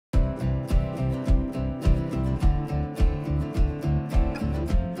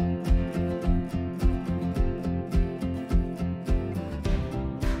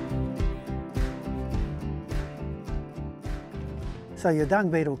So your dung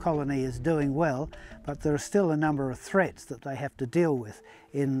beetle colony is doing well, but there are still a number of threats that they have to deal with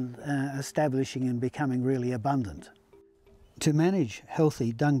in establishing and becoming really abundant. To manage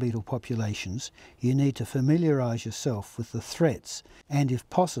healthy dung beetle populations, you need to familiarise yourself with the threats and, if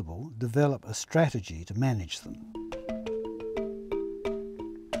possible, develop a strategy to manage them.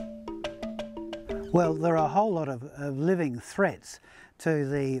 Well, there are a whole lot of living threats to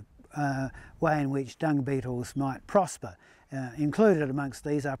the way in which dung beetles might prosper. Included amongst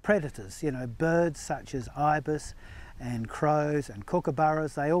these are predators, birds such as ibis and crows and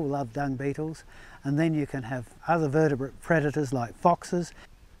kookaburras. They all love dung beetles. And then you can have other vertebrate predators like foxes.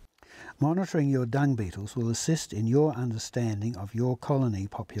 Monitoring your dung beetles will assist in your understanding of your colony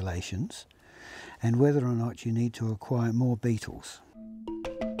populations and whether or not you need to acquire more beetles.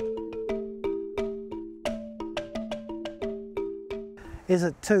 Is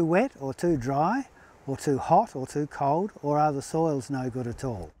it too wet or too dry, or too hot or too cold, or are the soils no good at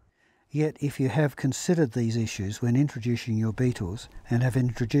all? Yet if you have considered these issues when introducing your beetles and have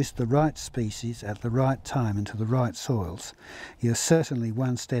introduced the right species at the right time into the right soils, you're certainly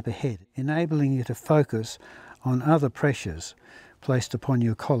one step ahead, enabling you to focus on other pressures placed upon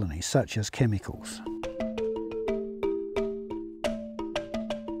your colony, such as chemicals.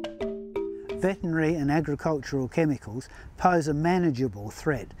 Veterinary and agricultural chemicals pose a manageable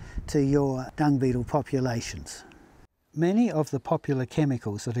threat to your dung beetle populations. Many of the popular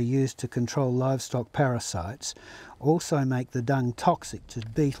chemicals that are used to control livestock parasites also make the dung toxic to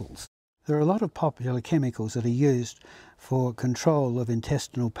beetles. There are a lot of popular chemicals that are used for control of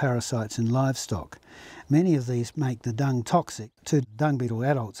intestinal parasites in livestock. Many of these make the dung toxic to dung beetle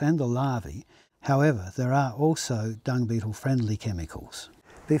adults and the larvae. However, there are also dung beetle friendly chemicals.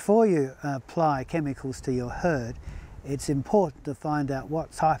 Before you apply chemicals to your herd, it's important to find out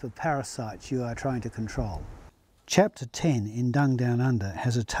what type of parasites you are trying to control. Chapter 10 in Dung Down Under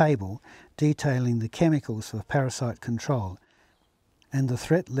has a table detailing the chemicals for parasite control and the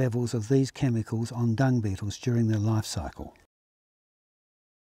threat levels of these chemicals on dung beetles during their life cycle.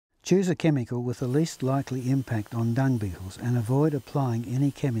 Choose a chemical with the least likely impact on dung beetles and avoid applying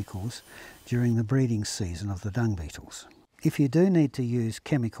any chemicals during the breeding season of the dung beetles. If you do need to use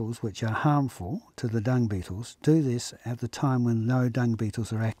chemicals which are harmful to the dung beetles, do this at the time when no dung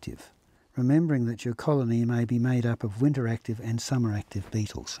beetles are active, remembering that your colony may be made up of winter active and summer active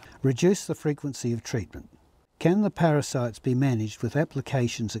beetles. Reduce the frequency of treatment. Can the parasites be managed with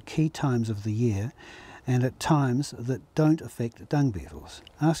applications at key times of the year and at times that don't affect dung beetles?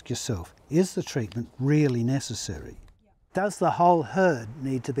 Ask yourself, is the treatment really necessary? Does the whole herd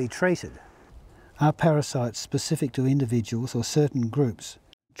need to be treated? Are parasites specific to individuals or certain groups?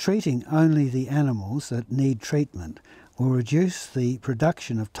 Treating only the animals that need treatment will reduce the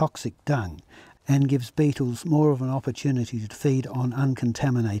production of toxic dung and gives beetles more of an opportunity to feed on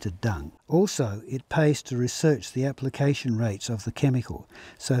uncontaminated dung. Also, it pays to research the application rates of the chemical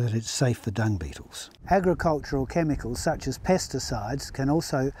so that it's safe for dung beetles. Agricultural chemicals such as pesticides can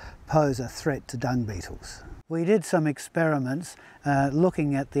also pose a threat to dung beetles. We did some experiments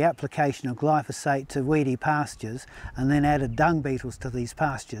looking at the application of glyphosate to weedy pastures and then added dung beetles to these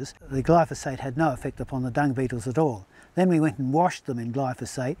pastures. The glyphosate had no effect upon the dung beetles at all. Then we went and washed them in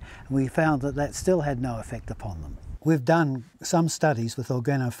glyphosate and we found that that still had no effect upon them. We've done some studies with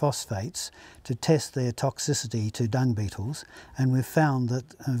organophosphates to test their toxicity to dung beetles, and we've found that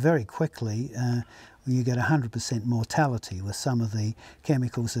very quickly you get 100% mortality with some of the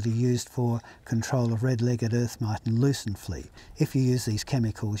chemicals that are used for control of red-legged earth mite and lucerne flea. If you use these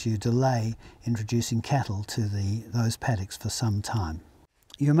chemicals, you delay introducing cattle to those paddocks for some time.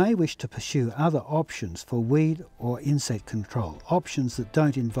 You may wish to pursue other options for weed or insect control, options that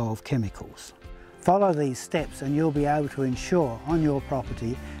don't involve chemicals. Follow these steps and you'll be able to ensure on your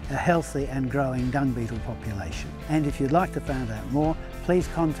property a healthy and growing dung beetle population. And if you'd like to find out more, please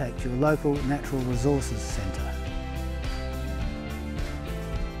contact your local Natural Resources Centre.